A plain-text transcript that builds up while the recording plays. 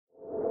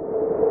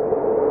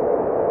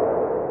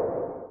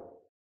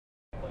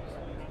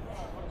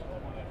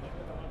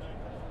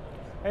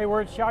Hey,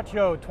 we're at SHOT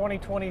Show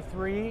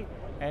 2023,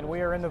 and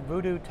we are in the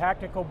Voodoo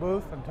Tactical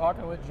booth. I'm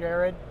talking with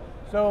Jared.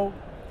 So,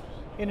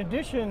 in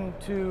addition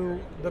to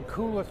the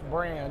coolest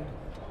brand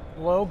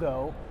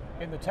logo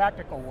in the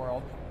tactical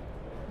world,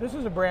 this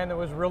is a brand that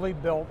was really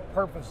built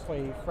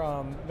purposely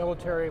from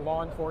military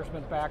law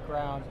enforcement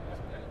background.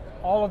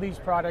 All of these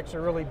products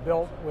are really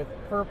built with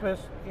purpose,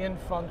 in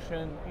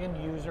function, in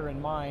user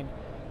in mind.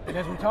 And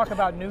as we talk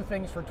about new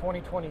things for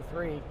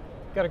 2023,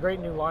 got a great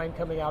new line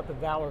coming out, the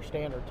Valor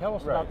Standard. Tell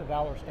us about the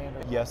Valor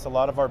Standard. Yes, a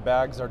lot of our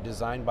bags are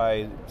designed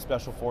by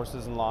special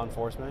forces and law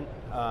enforcement.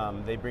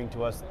 They bring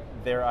to us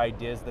their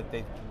ideas that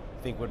they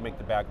think would make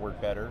the bag work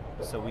better.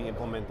 So we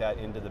implement that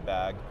into the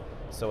bag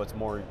so it's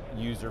more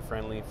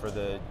user-friendly for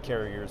the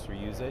carriers who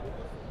use it.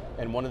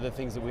 And one of the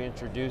things that we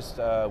introduced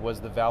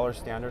was the Valor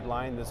Standard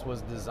line. This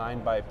was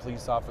designed by a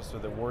police officer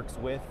that works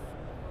with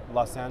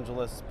Los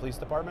Angeles Police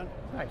Department.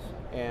 Nice.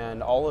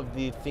 And all of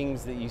the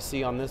things that you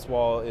see on this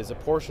wall is a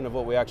portion of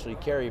what we actually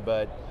carry,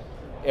 but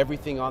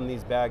everything on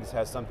these bags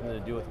has something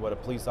to do with what a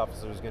police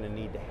officer is going to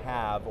need to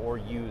have or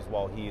use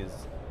while he is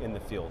in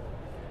the field.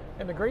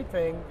 And the great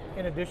thing,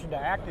 in addition to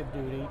active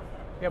duty,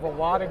 you have a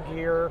lot of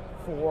gear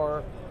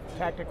for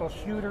tactical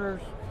shooters,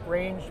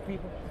 range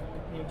people,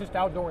 just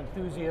outdoor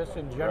enthusiasts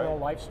and general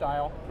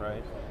lifestyle.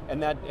 Right.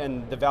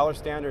 And the Valor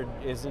Standard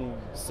isn't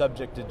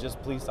subject to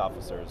just police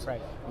officers.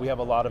 Right. We have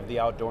a lot of the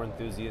outdoor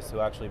enthusiasts who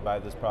actually buy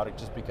this product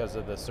just because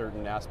of the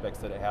certain aspects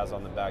that it has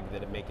on the bag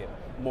that make it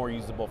more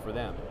usable for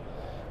them.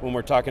 When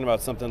we're talking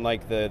about something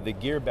like the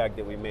gear bag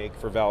that we make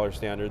for Valor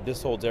Standard,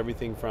 this holds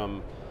everything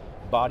from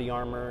body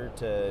armor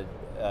to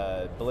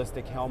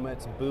ballistic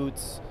helmets,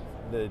 boots,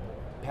 the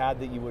pad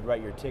that you would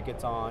write your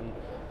tickets on,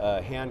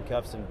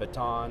 handcuffs and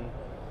baton.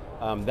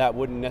 That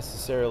wouldn't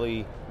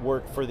necessarily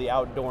work for the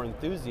outdoor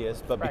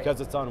enthusiast, but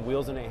because it's on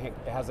wheels and it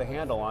has a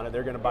handle on it,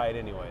 they're going to buy it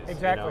anyways.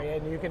 Exactly,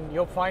 and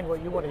you'll find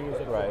what you want to use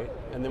it for.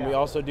 And then we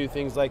also do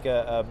things like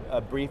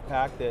a brief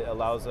pack that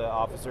allows an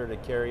officer to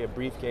carry a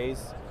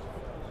briefcase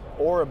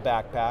or a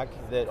backpack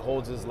that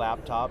holds his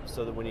laptop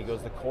so that when he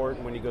goes to court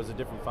and when he goes to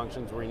different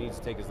functions where he needs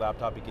to take his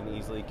laptop, he can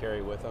easily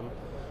carry with him.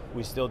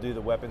 We still do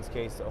the weapons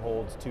case that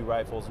holds 2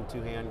 rifles and 2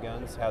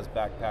 handguns, has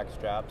backpack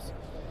straps.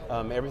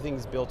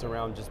 Everything's built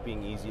around just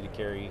being easy to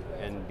carry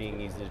and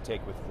being easy to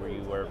take with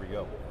you wherever you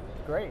go.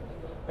 Great.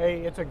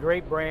 Hey, it's a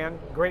great brand,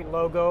 great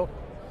logo.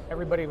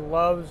 Everybody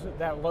loves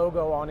that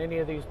logo on any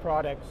of these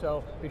products,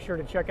 so be sure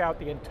to check out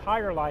the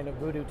entire line of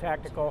Voodoo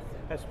Tactical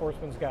at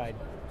Sportsman's Guide.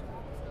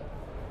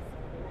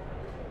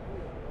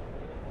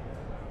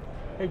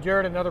 Hey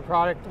Jared, another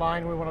product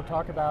line we want to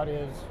talk about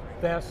is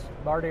vests,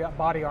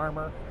 body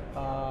armor,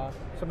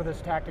 some of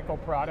this tactical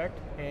product,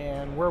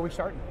 and where are we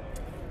starting?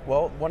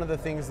 Well, one of the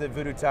things that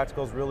Voodoo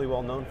Tactical is really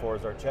well known for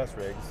is our chest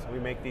rigs. We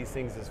make these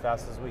things as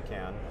fast as we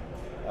can.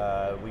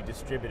 We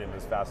distribute them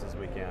as fast as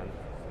we can.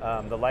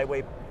 The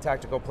lightweight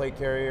tactical plate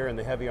carrier and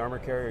the heavy armor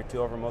carrier are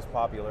 2 of our most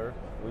popular.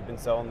 We've been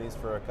selling these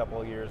for a couple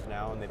of years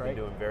now, and they've been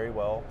doing very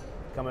well.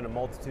 Come in a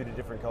multitude of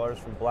different colors,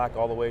 from black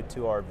all the way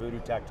to our Voodoo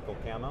Tactical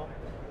Camo.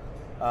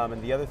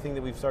 And the other thing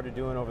that we've started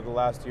doing over the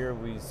last year,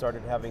 we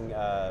started having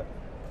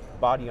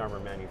body armor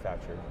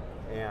manufactured.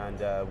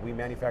 And we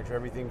manufacture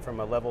everything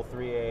from a level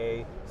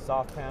 3AA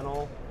soft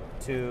panel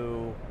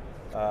to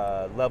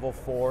level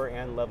 4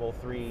 and level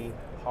 3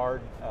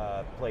 hard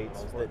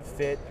plates that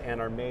fit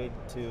and are made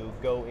to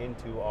go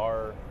into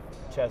our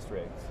chest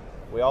rigs.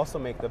 We also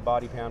make the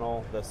body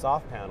panel, the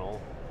soft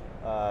panel,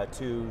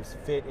 to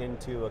fit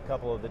into a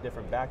couple of the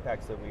different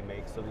backpacks that we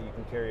make so that you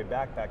can carry a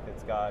backpack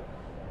that's got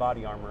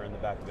body armor in the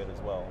back of it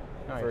as well.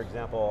 Nice. For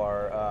example,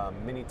 our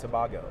Mini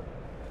Tobago.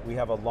 We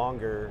have a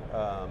longer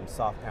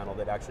soft panel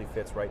that actually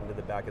fits right into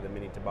the back of the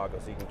Mini Tobago,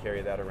 so you can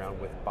carry that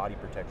around with body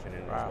protection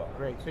in it as well.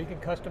 Great. So you can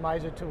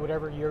customize it to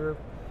whatever your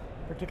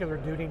particular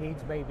duty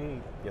needs may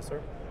be. Yes,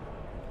 sir.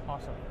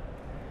 Awesome.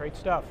 Great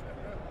stuff.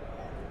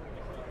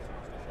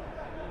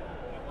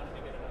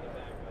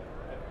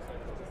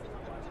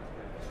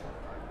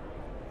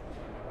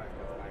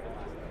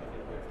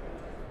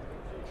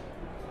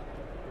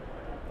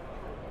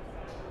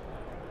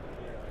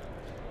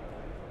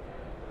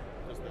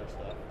 Just their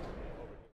stuff.